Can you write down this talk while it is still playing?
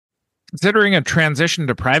Considering a transition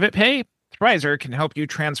to private pay? Thrizer can help you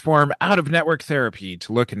transform out-of-network therapy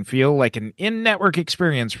to look and feel like an in-network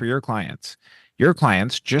experience for your clients. Your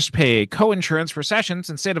clients just pay co-insurance for sessions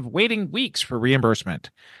instead of waiting weeks for reimbursement.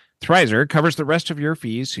 Thrizer covers the rest of your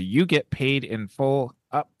fees so you get paid in full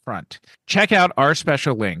upfront. Check out our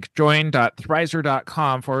special link,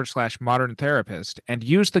 join.thrizer.com/modern therapist, and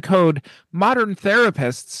use the code Modern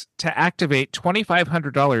Therapists to activate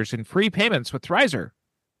 $2,500 in free payments with Thrizer.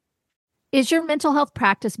 Is your mental health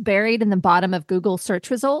practice buried in the bottom of Google search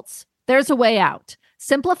results? There's a way out.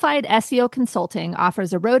 Simplified SEO Consulting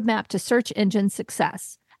offers a roadmap to search engine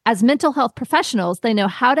success. As mental health professionals, they know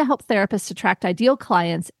how to help therapists attract ideal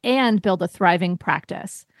clients and build a thriving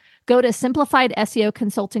practice. Go to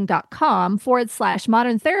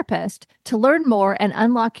simplifiedseoconsulting.com/modern therapist to learn more and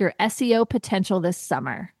unlock your SEO potential this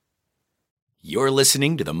summer. You're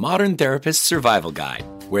listening to the Modern Therapist Survival Guide,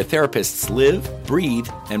 where therapists live, breathe,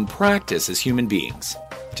 and practice as human beings.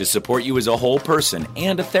 To support you as a whole person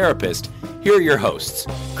and a therapist, here are your hosts,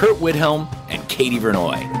 Curt Widhalm and Katie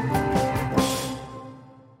Vernoy.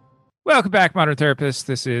 Welcome back, Modern Therapists.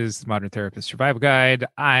 This is the Modern Therapist Survival Guide.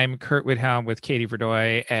 I'm Curt Widhalm with Katie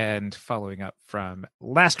Vernoy, and following up from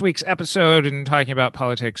last week's episode and talking about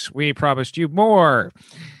politics, we promised you more.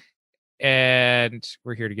 And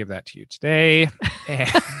we're here to give that to you today.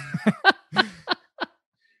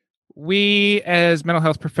 We, as mental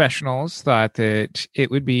health professionals, thought that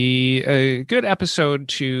it would be a good episode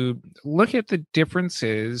to look at the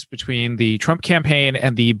differences between the Trump campaign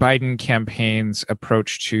and the Biden campaign's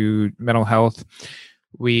approach to mental health.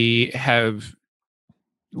 We have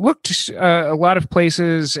looked a lot of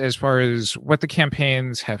places as far as what the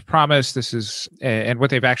campaigns have promised. This is and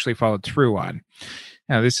what they've actually followed through on.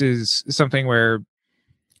 Now, this is something where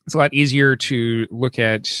it's a lot easier to look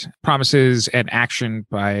at promises and action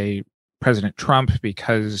by President Trump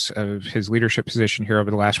because of his leadership position here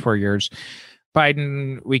over the last 4 years.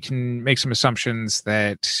 Biden, we can make some assumptions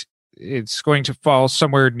that it's going to fall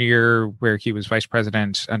somewhere near where he was vice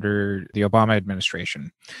president under the Obama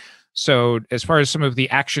administration. So as far as some of the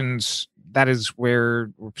actions, that is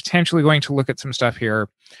where we're potentially going to look at some stuff here.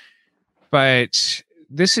 But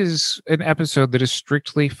this is an episode that is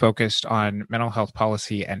strictly focused on mental health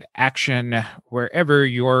policy and action, wherever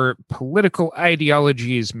your political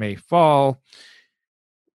ideologies may fall.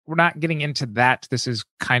 We're not getting into that. This is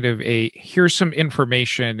kind of a, here's some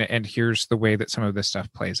information, and here's the way that some of this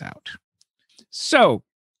stuff plays out. So,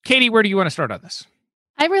 Katie, where do you want to start on this?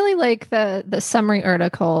 I really like the summary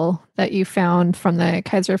article that you found from the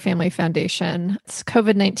Kaiser Family Foundation. It's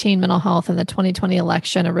COVID-19 mental health in the 2020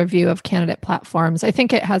 election, a review of candidate platforms. I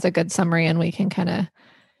think it has a good summary and we can kind of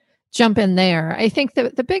jump in there. I think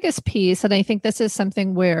the biggest piece, and I think this is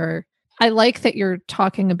something where I like that you're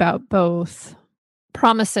talking about both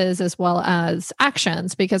promises as well as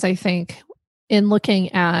actions, because I think in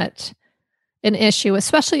looking at an issue,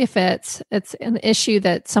 especially if it's an issue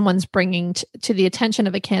that someone's bringing to the attention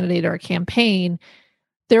of a candidate or a campaign,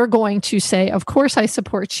 they're going to say, of course, I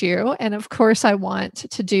support you. And of course, I want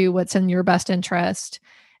to do what's in your best interest.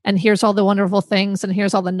 And here's all the wonderful things. And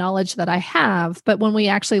here's all the knowledge that I have. But when we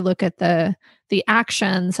actually look at the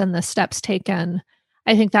actions and the steps taken,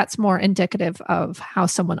 I think that's more indicative of how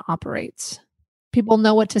someone operates. People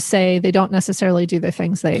know what to say. They don't necessarily do the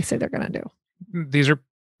things they say they're going to do. These are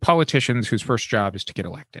politicians whose first job is to get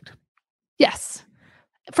elected. Yes.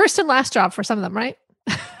 First and last job for some of them, right?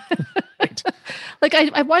 Right. Like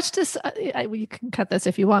I watched this, you can cut this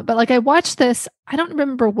if you want, but like I watched this, I don't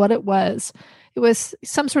remember what it was. It was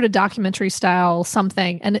some sort of documentary style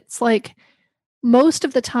something. And it's like most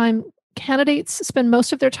of the time, candidates spend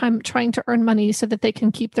most of their time trying to earn money so that they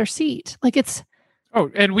can keep their seat. Like it's... Oh,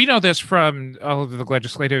 and we know this from all of the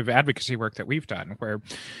legislative advocacy work that we've done, where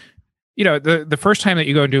you know, the first time that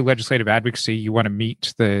you go and do legislative advocacy, you want to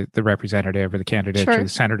meet the representative or the candidate or the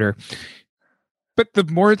senator. But the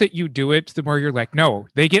more that you do it, the more you're like, no,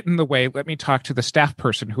 they get in the way. Let me talk to the staff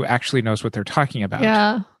person who actually knows what they're talking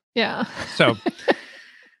about. Yeah. So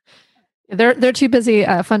they're too busy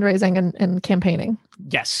fundraising and campaigning.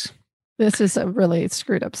 Yes. This is a really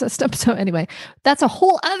screwed up system. So anyway, that's a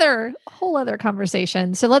whole other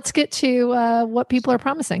conversation. So let's get to what people are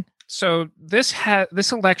promising. So this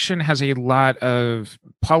election has a lot of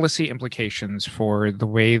policy implications for the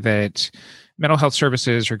way that mental health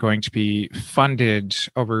services are going to be funded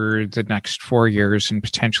over the next 4 years and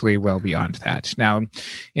potentially well beyond that. Now,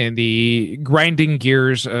 in the grinding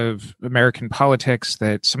gears of American politics,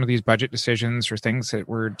 that some of these budget decisions are things that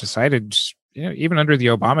were decided, you know, even under the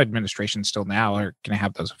Obama administration still now are going to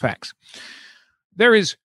have those effects. There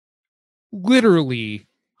is literally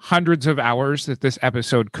hundreds of hours that this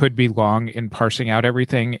episode could be long in parsing out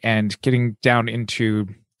everything and getting down into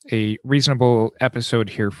a reasonable episode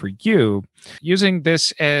here for you, using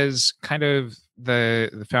this as kind of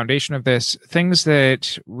the foundation of this. Things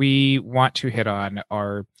that we want to hit on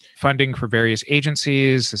are funding for various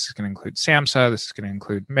agencies. This is going to include SAMHSA. This is going to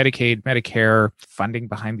include Medicaid, Medicare, funding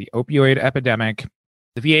behind the opioid epidemic,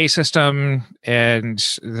 the VA system, and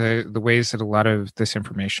the ways that a lot of this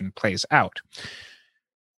information plays out.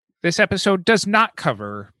 This episode does not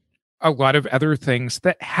cover a lot of other things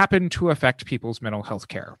that happen to affect people's mental health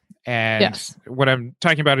care. And yes, what I'm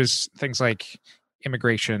talking about is things like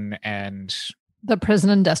immigration and the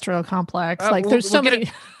prison industrial complex. There's so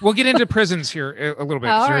many. We'll get into prisons here a little bit.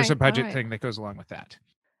 Oh, there's a budget thing that goes along with that.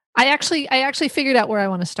 I actually figured out where I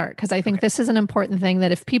want to start, because I think this is an important thing,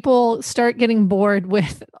 that if people start getting bored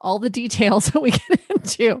with all the details that we get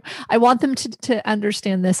into, I want them to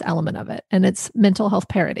understand this element of it, and it's mental health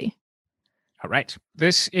parity. All right.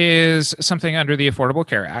 This is something under the Affordable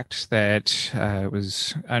Care Act that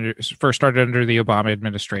was first started under the Obama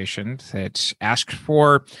administration, that asked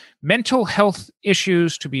for mental health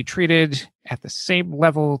issues to be treated at the same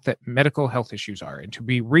level that medical health issues are and to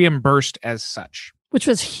be reimbursed as such. Which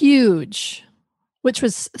was huge, which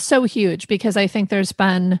was so huge, because I think there's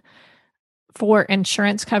been, for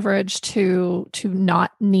insurance coverage to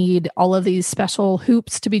not need all of these special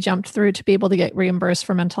hoops to be jumped through to be able to get reimbursed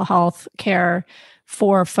for mental health care,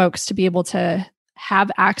 for folks to be able to have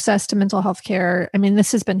access to mental health care. I mean,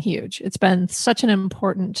 this has been huge. It's been such an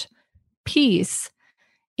important piece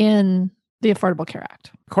in the Affordable Care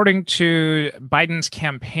Act. According to Biden's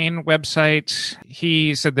campaign website,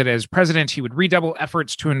 he said that as president, he would redouble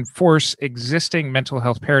efforts to enforce existing mental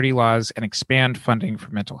health parity laws and expand funding for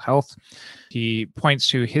mental health. He points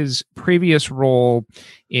to his previous role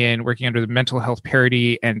in working under the Mental Health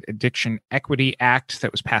Parity and Addiction Equity Act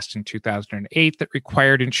that was passed in 2008 that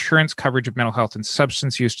required insurance coverage of mental health and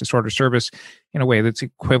substance use disorder service in a way that's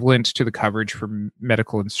equivalent to the coverage for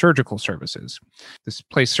medical and surgical services. This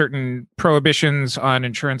placed certain prohibitions on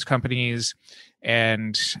insurance companies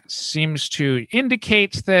and seems to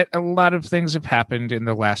indicate that a lot of things have happened in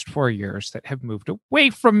the last 4 years that have moved away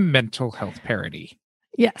from mental health parity.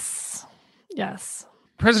 Yes. Yes.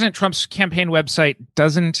 President Trump's campaign website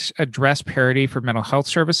doesn't address parity for mental health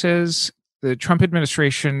services. The Trump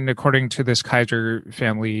administration, according to this Kaiser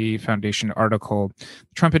Family Foundation article, the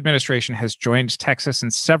Trump administration has joined Texas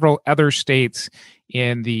and several other states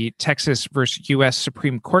in the Texas versus U.S.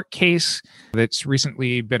 Supreme Court case that's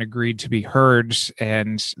recently been agreed to be heard.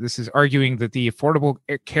 And this is arguing that the Affordable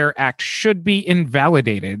Care Act should be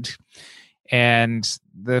invalidated. And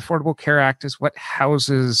the Affordable Care Act is what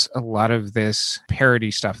houses a lot of this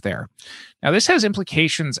parity stuff there. Now, this has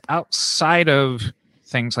implications outside of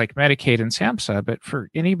things like Medicaid and SAMHSA, but for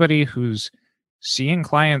anybody who's seeing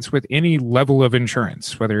clients with any level of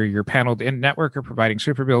insurance, whether you're paneled in-network or providing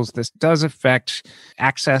super bills, this does affect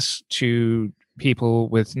access to people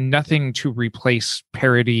with nothing to replace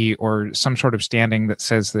parity or some sort of standing that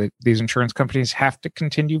says that these insurance companies have to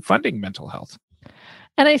continue funding mental health.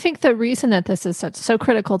 And I think the reason that this is so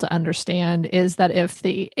critical to understand is that if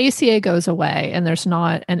the ACA goes away and there's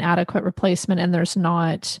not an adequate replacement, and there's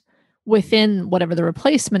not, within whatever the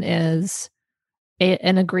replacement is,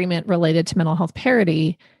 an agreement related to mental health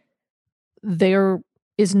parity, there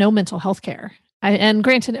is no mental health care. And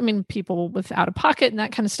granted, I mean, people with out of pocket and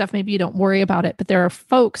that kind of stuff, maybe you don't worry about it, but there are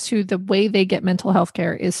folks who the way they get mental health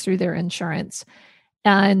care is through their insurance.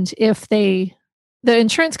 And if the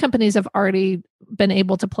insurance companies have already been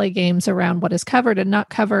able to play games around what is covered and not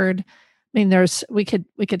covered. I mean, we could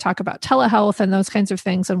talk about telehealth and those kinds of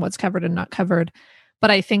things and what's covered and not covered.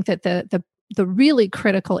 But I think that the really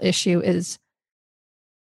critical issue is,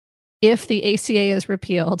 if the ACA is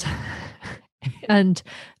repealed and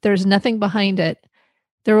there's nothing behind it,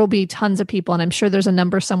 there will be tons of people, and I'm sure there's a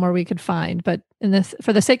number somewhere we could find, but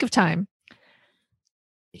for the sake of time,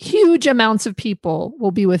 huge amounts of people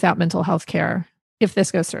will be without mental health care if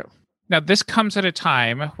this goes through. Now, this comes at a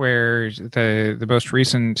time where the most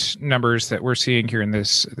recent numbers that we're seeing here in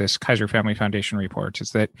this Kaiser Family Foundation report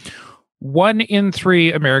is that 1 in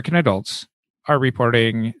 3 American adults are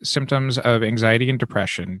reporting symptoms of anxiety and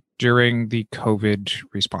depression during the COVID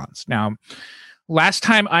response. Now, last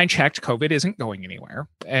time I checked, COVID isn't going anywhere.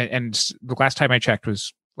 And the last time I checked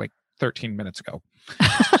was like 13 minutes ago.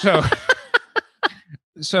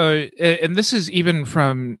 So, and this is even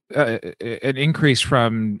from an increase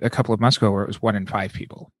from a couple of months ago where it was 1 in 5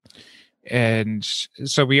 people. And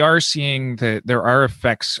so we are seeing that there are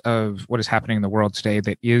effects of what is happening in the world today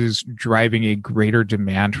that is driving a greater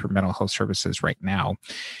demand for mental health services right now.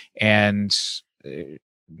 And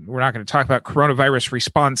we're not going to talk about coronavirus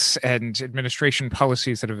response and administration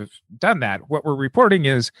policies that have done that. What we're reporting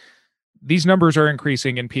is these numbers are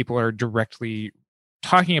increasing and people are directly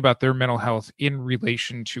talking about their mental health in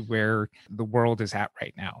relation to where the world is at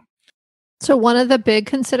right now. So one of the big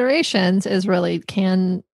considerations is really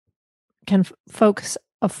can folks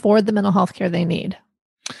afford the mental health care they need?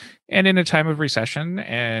 And in a time of recession,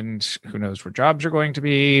 and who knows where jobs are going to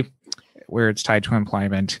be, where it's tied to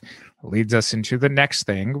employment, leads us into the next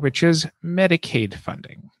thing, which is Medicaid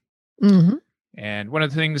funding. Mm-hmm. And one of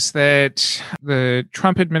the things that the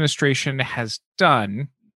Trump administration has done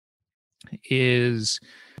is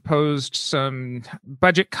proposed some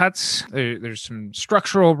budget cuts. There's some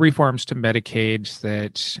structural reforms to Medicaid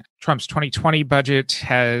that Trump's 2020 budget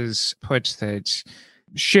has put that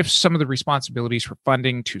shifts some of the responsibilities for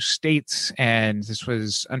funding to states. And this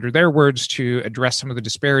was, under their words, to address some of the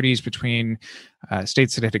disparities between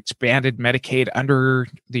states that had expanded Medicaid under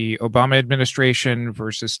the Obama administration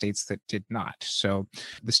versus states that did not. So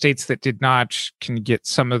the states that did not can get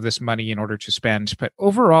some of this money in order to spend. But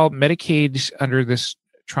overall, Medicaid under this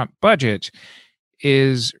Trump budget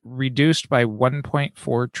is reduced by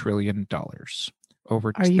 $1.4 trillion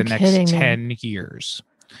over the next 10 years.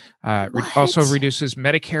 Also reduces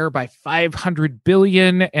Medicare by $500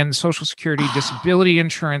 billion and Social Security disability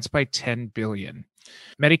insurance by $10 billion.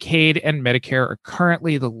 Medicaid and Medicare are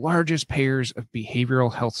currently the largest payers of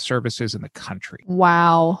behavioral health services in the country.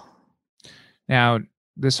 Wow. Now,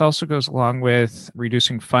 this also goes along with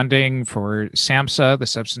reducing funding for SAMHSA, the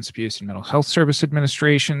Substance Abuse and Mental Health Service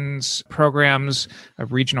Administration's programs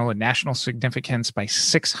of regional and national significance by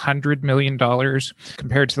 $600 million.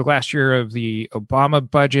 Compared to the last year of the Obama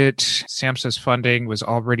budget, SAMHSA's funding was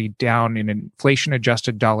already down in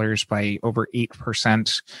inflation-adjusted dollars by over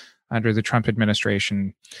 8% under the Trump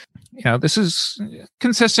administration. You know, this is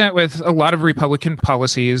consistent with a lot of Republican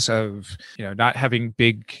policies of, you know, not having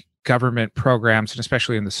big government programs, and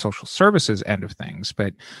especially in the social services end of things.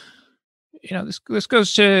 But, you know, this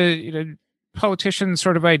goes to, you know, politicians'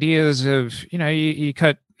 sort of ideas of, you know, you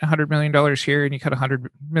cut $100 million here and you cut $100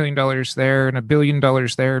 million there and $1 billion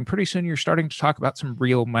there. And pretty soon you're starting to talk about some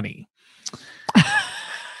real money.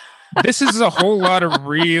 This is a whole lot of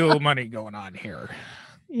real money going on here.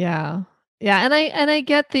 Yeah. Yeah. And I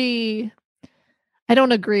get I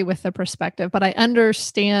don't agree with the perspective, but I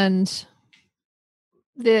understand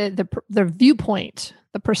the viewpoint,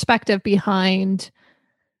 the perspective behind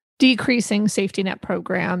decreasing safety net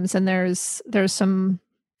programs. And there's some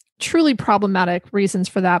truly problematic reasons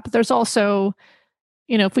for that. But there's also,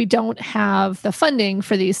 you know, if we don't have the funding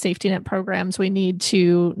for these safety net programs, we need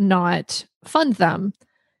to not fund them.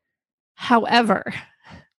 However,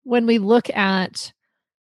 when we look at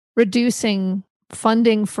reducing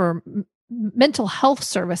funding for mental health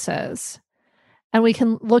services, and we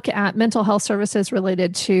can look at mental health services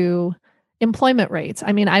related to employment rates.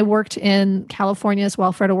 I mean, I worked in California's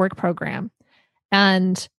Welfare to Work program,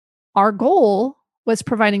 and our goal was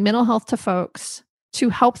providing mental health to folks to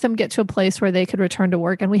help them get to a place where they could return to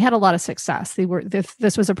work. And we had a lot of success.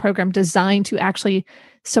 This was a program designed to actually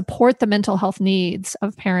support the mental health needs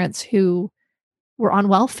of parents who were on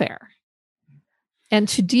welfare. And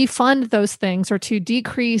to defund those things or to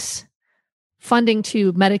decrease funding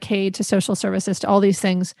to Medicaid, to social services, to all these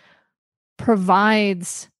things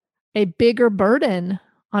provides a bigger burden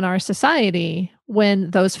on our society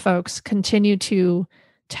when those folks continue to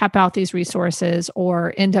tap out these resources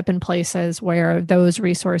or end up in places where those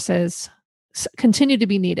resources continue to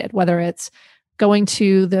be needed, whether it's going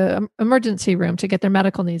to the emergency room to get their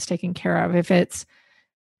medical needs taken care of, if it's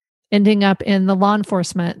ending up in the law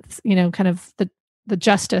enforcement, you know, kind of the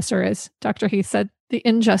justice, or as Dr. Heath said, the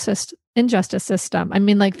injustice system. I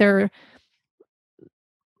mean, like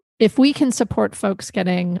if we can support folks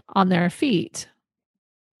getting on their feet,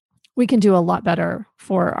 we can do a lot better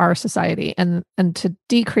for our society and to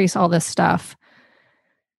decrease all this stuff.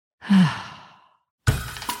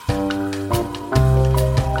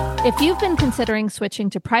 If you've been considering switching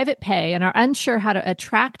to private pay and are unsure how to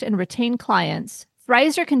attract and retain clients,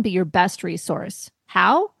 Thrizer can be your best resource.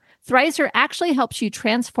 How? Thrizer actually helps you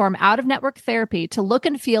transform out-of-network therapy to look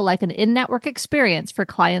and feel like an in-network experience for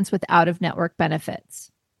clients with out-of-network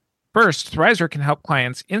benefits. First, Thrizer can help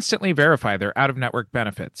clients instantly verify their out-of-network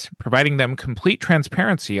benefits, providing them complete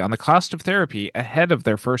transparency on the cost of therapy ahead of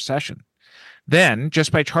their first session. Then,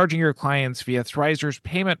 just by charging your clients via Thrizer's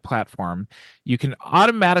payment platform, you can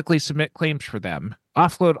automatically submit claims for them,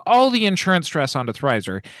 offload all the insurance stress onto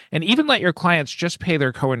Thrizer, and even let your clients just pay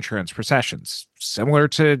their coinsurance for sessions, similar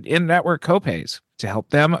to in-network copays, to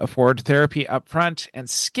help them afford therapy upfront and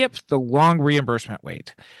skip the long reimbursement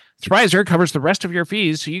wait. Thrizer covers the rest of your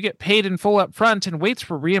fees, so you get paid in full up front and waits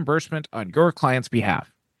for reimbursement on your client's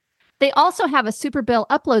behalf. They also have a super bill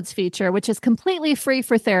uploads feature, which is completely free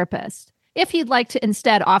for therapists. If you'd like to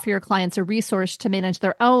instead offer your clients a resource to manage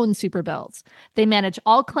their own super bills, they manage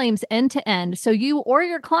all claims end to end, so you or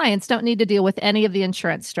your clients don't need to deal with any of the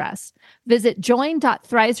insurance stress. Visit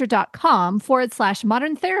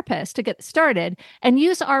join.thrizer.com/modern therapist to get started and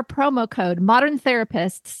use our promo code modern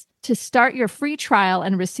therapists to start your free trial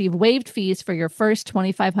and receive waived fees for your first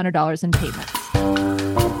 $2,500 in payments.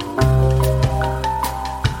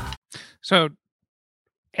 So,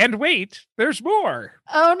 and wait, there's more.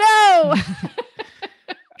 Oh, no.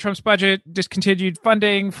 Trump's budget discontinued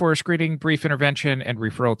funding for screening, brief intervention, and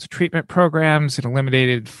referral to treatment programs. It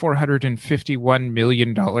eliminated $451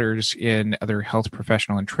 million in other health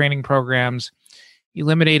professional and training programs.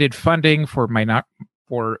 Eliminated funding for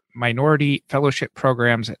minority fellowship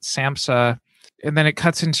programs at SAMHSA. And then it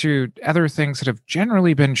cuts into other things that have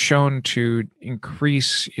generally been shown to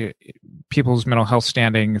increase people's mental health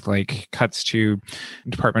standing, like cuts to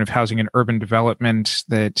Department of Housing and Urban Development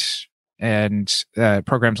and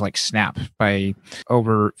programs like SNAP by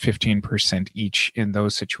over 15% each in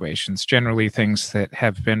those situations. Generally things that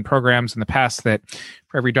have been programs in the past that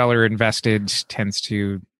for every dollar invested tends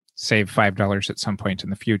to save $5 at some point in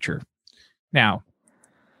the future. Now,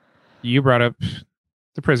 you brought up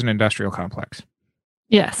the prison industrial complex.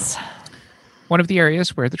 Yes. One of the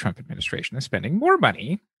areas where the Trump administration is spending more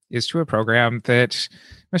money is to a program that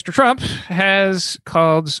Mr. Trump has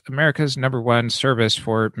called America's #1 service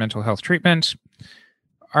for mental health treatment,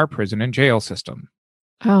 our prison and jail system.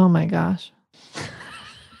 Oh, my gosh.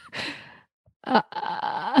 I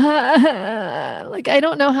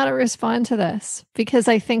don't know how to respond to this because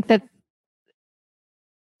I think that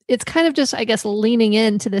it's kind of just, I guess, leaning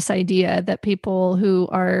into this idea that people who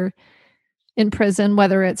are in prison,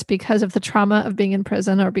 whether it's because of the trauma of being in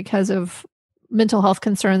prison or because of mental health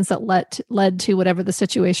concerns that led to whatever the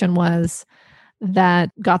situation was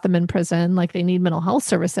that got them in prison, like they need mental health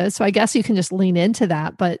services. So I guess you can just lean into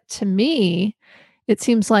that. But to me, it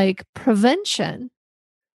seems like prevention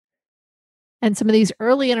and some of these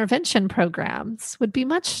early intervention programs would be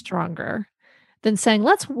much stronger than saying,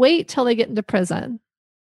 let's wait till they get into prison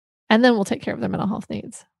and then we'll take care of their mental health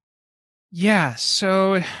needs. Yeah.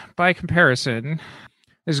 So by comparison,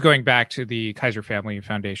 this is going back to the Kaiser Family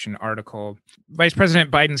Foundation article. Vice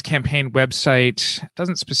President Biden's campaign website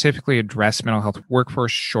doesn't specifically address mental health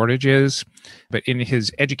workforce shortages, but in his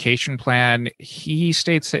education plan, he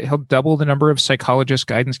states that he'll double the number of psychologists,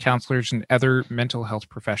 guidance counselors, and other mental health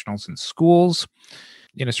professionals in schools.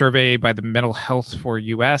 In a survey by the Mental Health for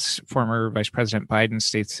U.S., former Vice President Biden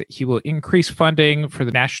states that he will increase funding for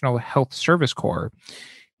the National Health Service Corps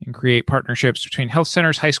and create partnerships between health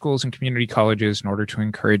centers, high schools, and community colleges in order to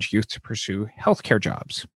encourage youth to pursue healthcare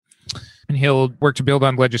jobs. And he'll work to build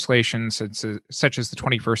on legislation such as the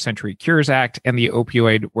 21st Century Cures Act and the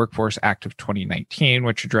Opioid Workforce Act of 2019,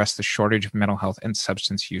 which address the shortage of mental health and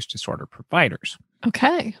substance use disorder providers.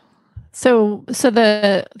 Okay. So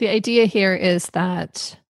the idea here is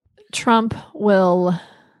that Trump will,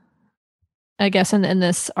 I guess in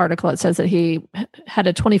this article, it says that he had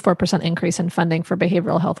a 24% increase in funding for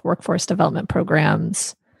behavioral health workforce development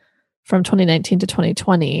programs from 2019 to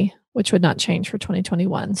 2020, which would not change for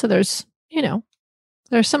 2021. So there's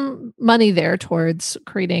some money there towards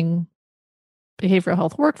creating behavioral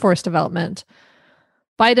health workforce development.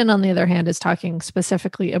 Biden, on the other hand, is talking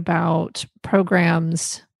specifically about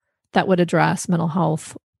programs that would address mental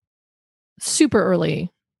health super early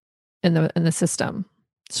in the system,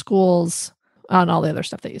 schools, and all the other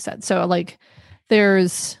stuff that you said. So like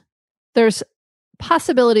there's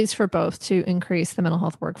possibilities for both to increase the mental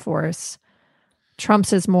health workforce.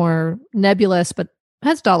 Trump's is more nebulous, but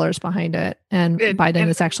has dollars behind it. And Biden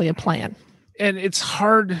is actually a plan. And it's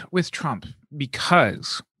hard with Trump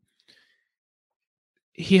because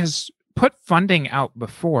he has put funding out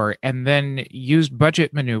before and then used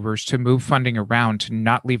budget maneuvers to move funding around to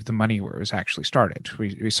not leave the money where it was actually started.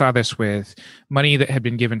 We saw this with money that had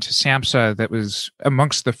been given to SAMHSA that was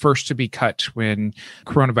amongst the first to be cut when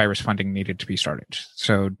coronavirus funding needed to be started.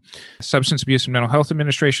 So Substance Abuse and Mental Health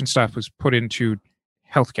Administration stuff was put into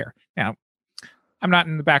healthcare. Now, I'm not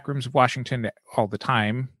in the back rooms of Washington all the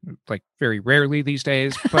time, like very rarely these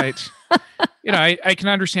days, but I can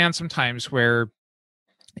understand sometimes where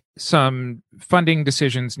some funding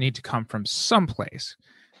decisions need to come from someplace.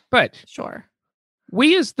 But sure,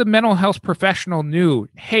 we as the mental health professional knew,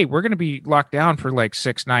 hey, we're going to be locked down for like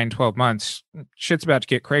 6, 9, 12 months. Shit's about to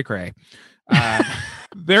get cray-cray.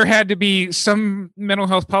 There had to be some mental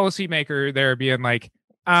health policymaker there being like,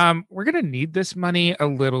 we're going to need this money a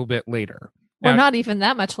little bit later. Or not even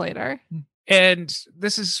that much later. And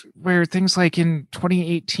this is where things like in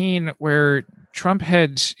 2018, where Trump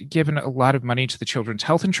had given a lot of money to the children's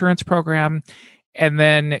health insurance program and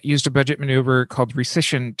then used a budget maneuver called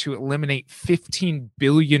rescission to eliminate $15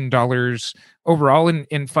 billion overall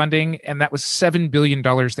in funding. And that was $7 billion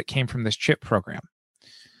that came from this CHIP program.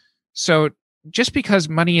 So just because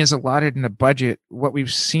money is allotted in a budget, what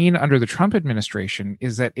we've seen under the Trump administration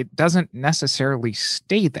is that it doesn't necessarily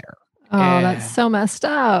stay there. Oh, that's so messed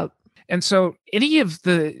up. And so any of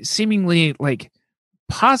the seemingly like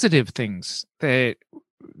positive things that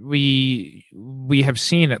we have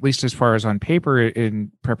seen, at least as far as on paper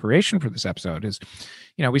in preparation for this episode, is,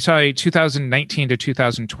 we saw a 2019 to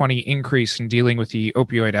 2020 increase in dealing with the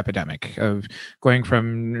opioid epidemic, of going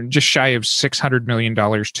from just shy of $600 million to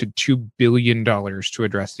 $2 billion to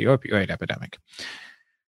address the opioid epidemic.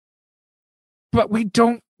 But we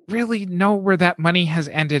don't really know where that money has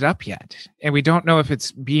ended up yet. And we don't know if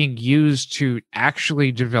it's being used to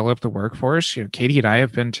actually develop the workforce. Katie and I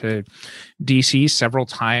have been to DC several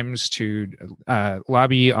times to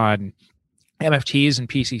lobby on MFTs and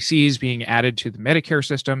PCCs being added to the Medicare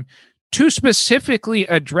system to specifically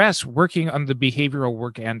address working on the behavioral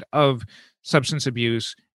work end of substance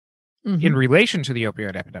abuse in relation to the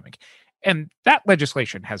opioid epidemic. And that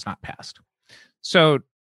legislation has not passed. So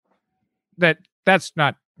that's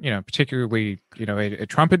not particularly, a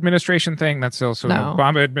Trump administration thing. That's also an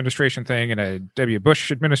Obama administration thing and a W.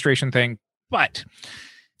 Bush administration thing. But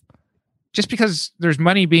just because there's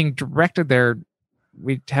money being directed there,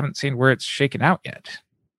 we haven't seen where it's shaken out yet.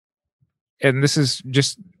 And this is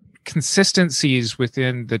just consistencies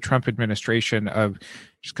within the Trump administration of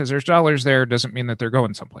just because there's dollars there doesn't mean that they're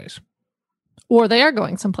going someplace. Or they are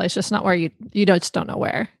going someplace, just not where you just don't know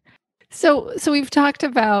where. So we've talked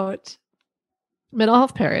about mental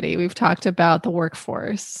health parity. We've talked about the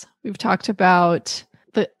workforce. We've talked about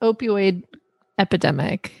the opioid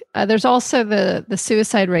epidemic. There's also the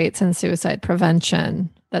suicide rates and suicide prevention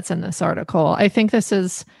that's in this article. I think this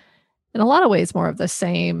is, in a lot of ways, more of the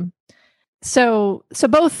same. So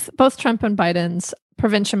both Trump and Biden's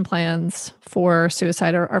prevention plans for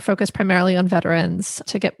suicide are focused primarily on veterans.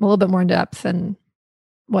 To get a little bit more in depth, and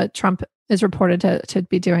what Trump is reported to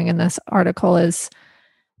be doing in this article is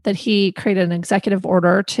that he created an executive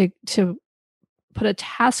order to put a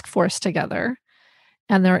task force together,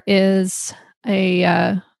 and there is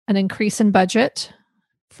an increase in budget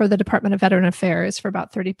for the Department of Veteran Affairs for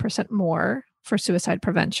about 30% more for suicide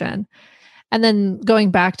prevention. And then going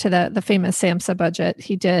back to the famous SAMHSA budget,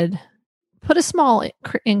 he did put a small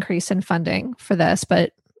increase in funding for this,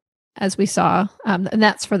 but as we saw, and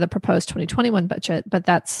that's for the proposed 2021 budget, but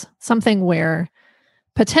that's something where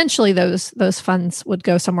potentially those funds would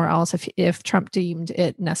go somewhere else if Trump deemed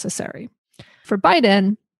it necessary. For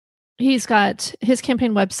Biden, he's got his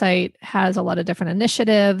campaign website has a lot of different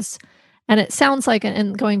initiatives, and it sounds like,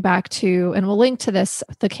 and going back to, and we'll link to this,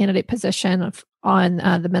 the candidate position on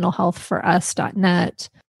the mentalhealthforus.net,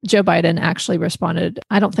 Joe Biden actually responded.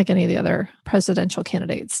 I don't think any of the other presidential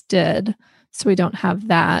candidates did, so we don't have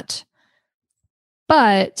that.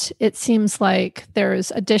 But it seems like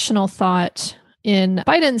there's additional thought in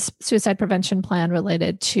Biden's suicide prevention plan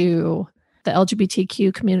related to the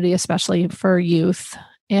LGBTQ community, especially for youth,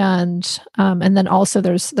 and then also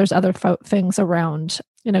there's other things around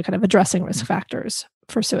kind of addressing risk factors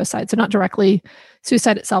for suicide. So not directly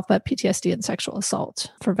suicide itself, but PTSD and sexual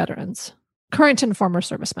assault for veterans, current and former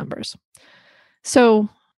service members. So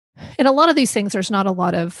in a lot of these things, there's not a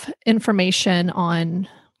lot of information on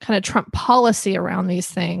kind of Trump policy around these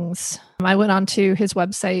things. I went onto his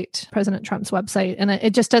website, President Trump's website, and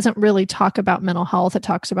it just doesn't really talk about mental health. It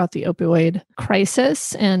talks about the opioid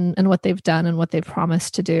crisis and what they've done and what they've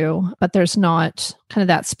promised to do. But there's not kind of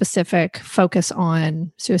that specific focus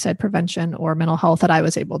on suicide prevention or mental health that I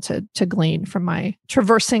was able to glean from my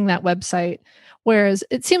traversing that website. Whereas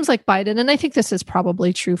it seems like Biden, and I think this is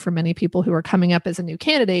probably true for many people who are coming up as a new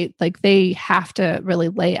candidate, like they have to really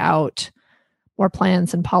lay out more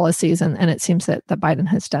plans and policies, and it seems that Biden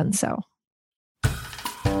has done so.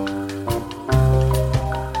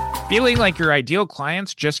 Feeling like your ideal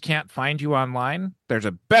clients just can't find you online? There's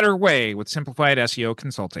a better way with Simplified SEO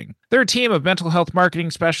Consulting. They're a team of mental health marketing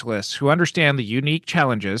specialists who understand the unique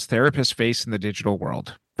challenges therapists face in the digital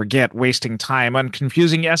world. Forget wasting time on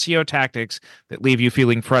confusing SEO tactics that leave you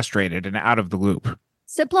feeling frustrated and out of the loop.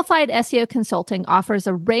 Simplified SEO Consulting offers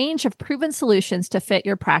a range of proven solutions to fit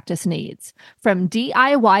your practice needs, from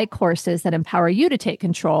DIY courses that empower you to take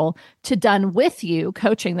control, to done with you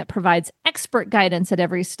coaching that provides expert guidance at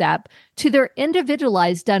every step, to their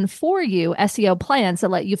individualized done for you SEO plans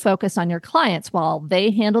that let you focus on your clients while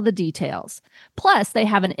they handle the details. Plus, they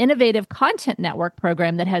have an innovative content network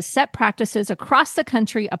program that has set practices across the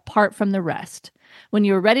country apart from the rest. When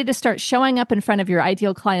you're ready to start showing up in front of your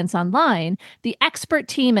ideal clients online, the expert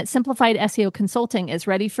team at Simplified SEO Consulting is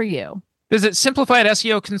ready for you. Visit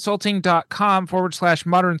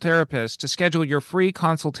simplifiedseoconsulting.com/modern therapist to schedule your free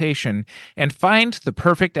consultation and find the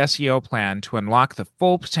perfect SEO plan to unlock the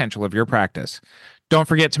full potential of your practice. Don't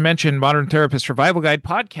forget to mention Modern Therapist Survival Guide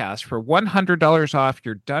podcast for $100 off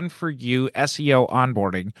your done-for-you SEO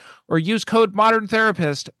onboarding, or use code Modern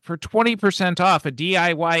Therapist for 20% off a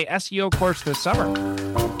DIY SEO course this summer.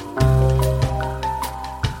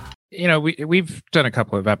 You know, we've done a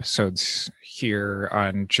couple of episodes here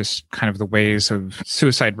on just kind of the ways of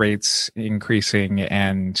suicide rates increasing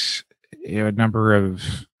and, you know, a number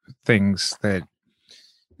of things that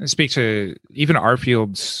speak to even our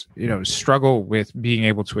fields, you know, struggle with being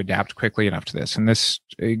able to adapt quickly enough to this. And this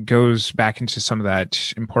goes back into some of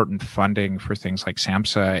that important funding for things like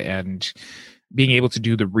SAMHSA and being able to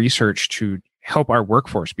do the research to help our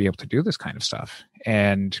workforce be able to do this kind of stuff.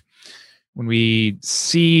 And when we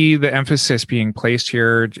see the emphasis being placed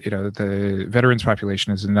here, you know, the veterans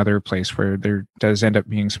population is another place where there does end up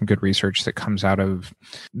being some good research that comes out of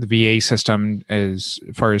the VA system as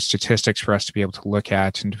far as statistics for us to be able to look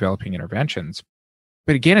at in developing interventions.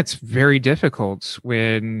 But again, it's very difficult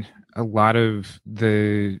when a lot of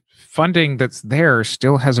the funding that's there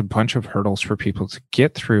still has a bunch of hurdles for people to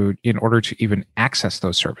get through in order to even access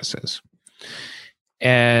those services.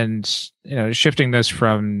 And, you know, shifting this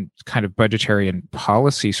from kind of budgetary and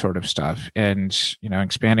policy sort of stuff and, you know,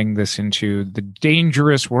 expanding this into the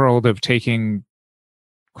dangerous world of taking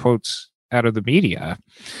quotes out of the media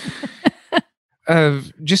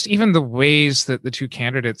of just even the ways that the two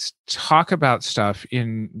candidates talk about stuff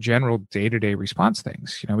in general day-to-day response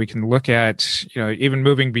things. You know, we can look at, you know, even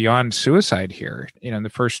moving beyond suicide here, you know, in the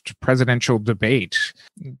first presidential debate,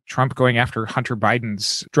 Trump going after Hunter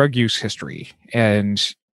Biden's drug use history.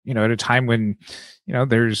 And, you know, at a time when, you know,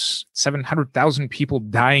 there's 700,000 people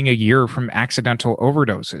dying a year from accidental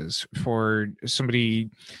overdoses, for somebody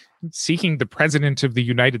seeking the president of the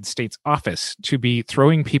United States office to be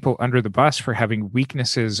throwing people under the bus for having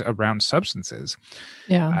weaknesses around substances,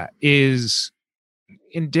 is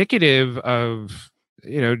indicative of,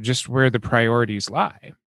 you know, just where the priorities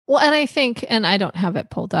lie. Well, and I think, and I don't have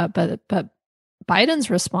it pulled up, but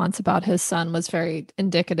Biden's response about his son was very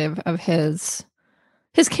indicative of his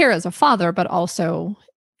care as a father, but also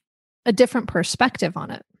a different perspective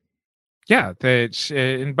on it. Yeah, that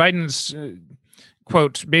in Biden's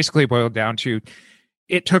quote basically boiled down to,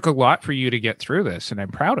 it took a lot for you to get through this, and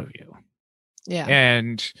I'm proud of you. Yeah.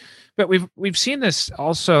 But we've seen this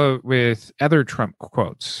also with other Trump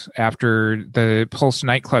quotes after the Pulse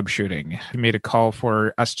nightclub shooting. He made a call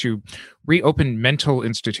for us to reopen mental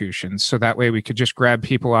institutions, so that way we could just grab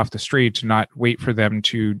people off the street and not wait for them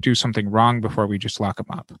to do something wrong before we just lock them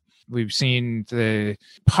up. We've seen the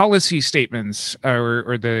policy statements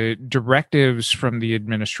or the directives from the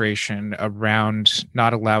administration around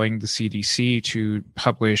not allowing the CDC to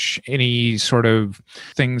publish any sort of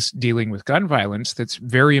things dealing with gun violence that's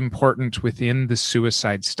very important within the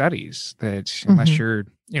suicide studies, that unless you're,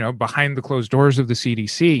 you know, behind the closed doors of the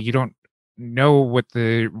CDC, you don't know what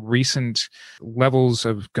the recent levels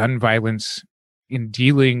of gun violence in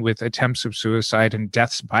dealing with attempts of suicide and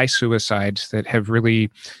deaths by suicide that have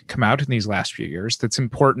really come out in these last few years. That's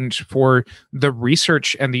important for the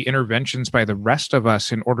research and the interventions by the rest of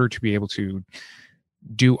us in order to be able to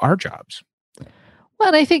do our jobs. Well,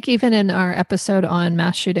 and I think even in our episode on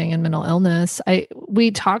mass shooting and mental illness,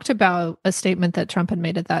 we talked about a statement that Trump had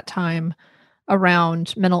made at that time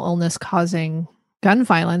around mental illness causing gun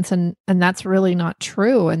violence, and that's really not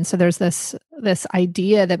true. And so there's this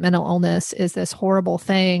idea that mental illness is this horrible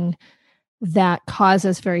thing that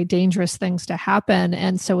causes very dangerous things to happen.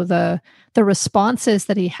 And so the responses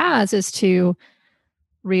that he has is to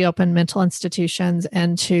reopen mental institutions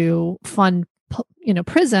and to fund, you know,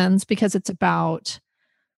 prisons, because it's about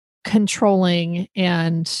controlling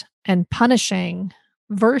and punishing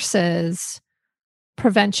versus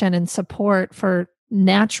prevention and support for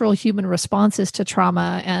natural human responses to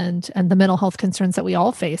trauma and the mental health concerns that we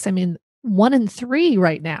all face. I mean, 1 in 3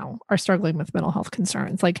 right now are struggling with mental health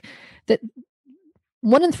concerns. Like that,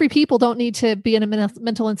 1 in 3 people don't need to be in a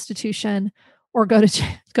mental institution or go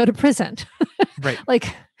to prison. Right.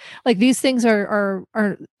 Like Like these things are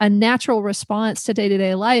a natural response to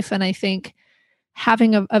day-to-day life. And I think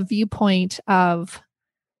having a viewpoint of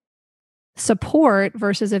support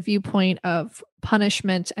versus a viewpoint of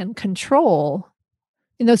punishment and control,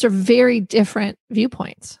 and those are very different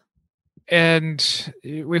viewpoints. And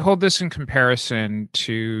we hold this in comparison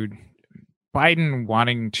to Biden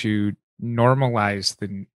wanting to normalize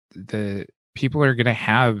the people are going to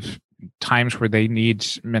have times where they need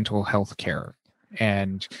mental health care,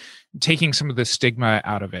 and taking some of the stigma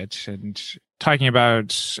out of it. And talking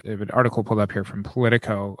about an article pulled up here from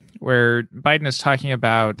Politico, where Biden is talking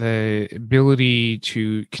about the ability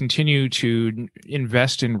to continue to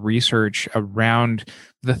invest in research around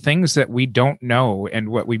the things that we don't know and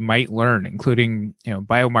what we might learn, including,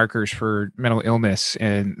 biomarkers for mental illness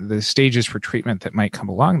and the stages for treatment that might come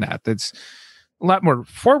along that. That's a lot more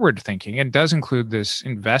forward thinking and does include this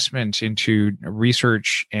investment into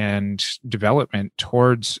research and development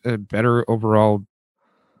towards a better overall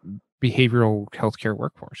behavioral healthcare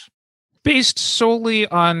workforce based solely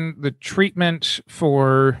on the treatment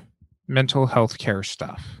for mental health care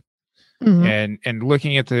stuff. Mm-hmm. And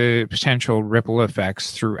looking at the potential ripple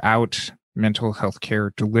effects throughout mental health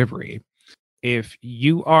care delivery. If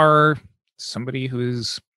you are somebody who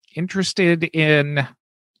is interested in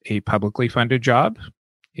a publicly funded job,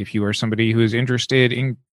 if you are somebody who is interested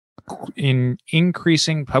in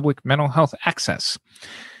increasing public mental health access,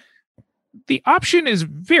 the option is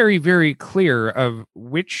very, very clear of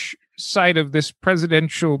which side of this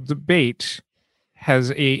presidential debate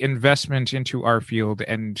has a investment into our field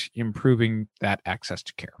and improving that access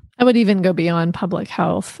to care. I would even go beyond public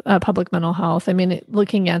health, public mental health. I mean,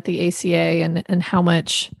 looking at the ACA and how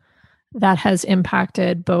much that has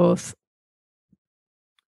impacted both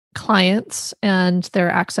clients and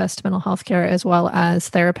their access to mental health care, as well as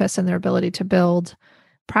therapists and their ability to build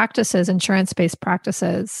practices, insurance-based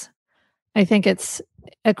practices. I think it's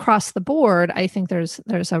across the board. I think there's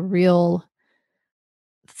some real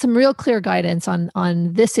clear guidance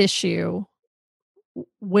on this issue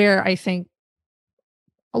where I think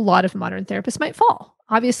a lot of modern therapists might fall.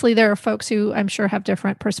 Obviously, there are folks who I'm sure have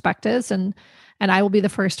different perspectives, and I will be the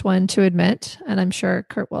first one to admit, and I'm sure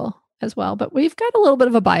Curt will as well. But we've got a little bit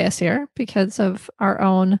of a bias here because of our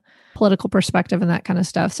own political perspective and that kind of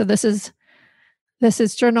stuff. So this is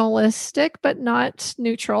journalistic, but not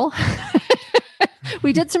neutral.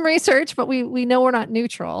 We did some research, but we know we're not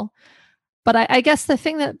neutral. But I guess the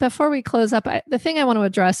thing that, before we close up, the thing I want to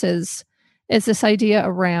address is this idea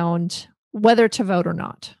around whether to vote or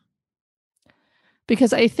not.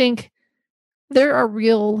 Because I think there are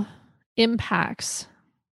real impacts.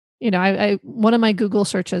 I one of my Google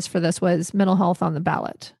searches for this was mental health on the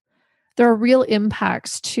ballot. There are real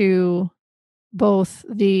impacts to both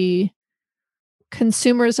the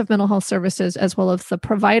consumers of mental health services as well as the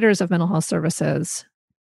providers of mental health services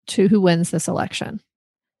to who wins this election.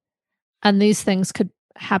 And these things could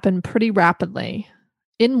happen pretty rapidly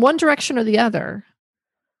in one direction or the other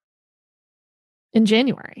in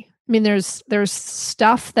January. I mean, there's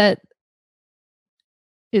stuff that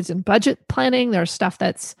is in budget planning. There's stuff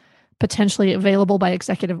that's potentially available by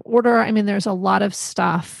executive order. I mean, there's a lot of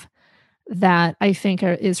stuff that I think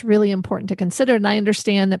is really important to consider. And I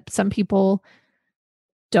understand that some people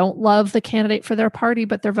don't love the candidate for their party,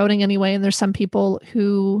 but they're voting anyway. And there's some people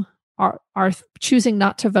who are choosing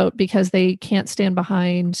not to vote because they can't stand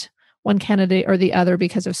behind one candidate or the other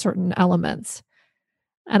because of certain elements.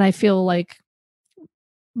 And I feel like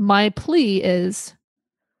my plea is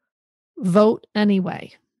vote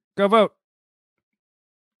anyway. Go vote.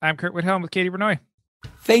 I'm Curt Widhalm with Katie Vernoy.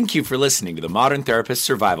 Thank you for listening to the Modern Therapist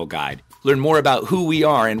Survival Guide. Learn more about who we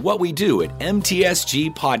are and what we do at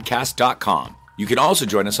mtsgpodcast.com. You can also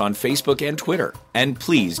join us on Facebook and Twitter. And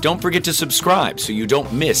please don't forget to subscribe so you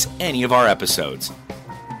don't miss any of our episodes.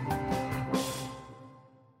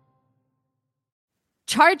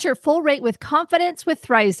 Charge your full rate with confidence with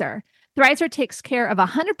Thrizer. Thrizer takes care of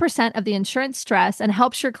 100% of the insurance stress and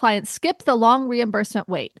helps your clients skip the long reimbursement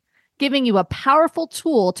wait, giving you a powerful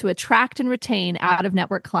tool to attract and retain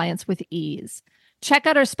out-of-network clients with ease. Check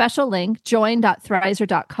out our special link,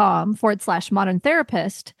 join.thrizer.com/modern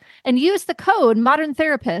therapist, and use the code Modern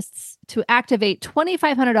Therapists to activate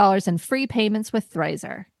 $2,500 in free payments with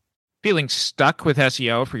Thrizer. Feeling stuck with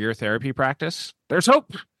SEO for your therapy practice? There's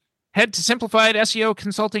hope. Head to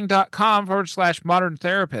simplifiedseoconsulting.com/modern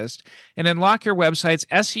therapist and unlock your website's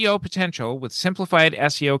SEO potential with simplified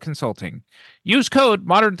SEO consulting. Use code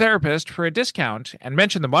Modern Therapist for a discount and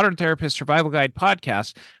mention the Modern Therapist Survival Guide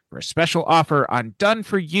podcast for a special offer on done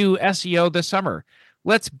for you SEO this summer.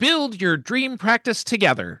 Let's build your dream practice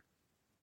together.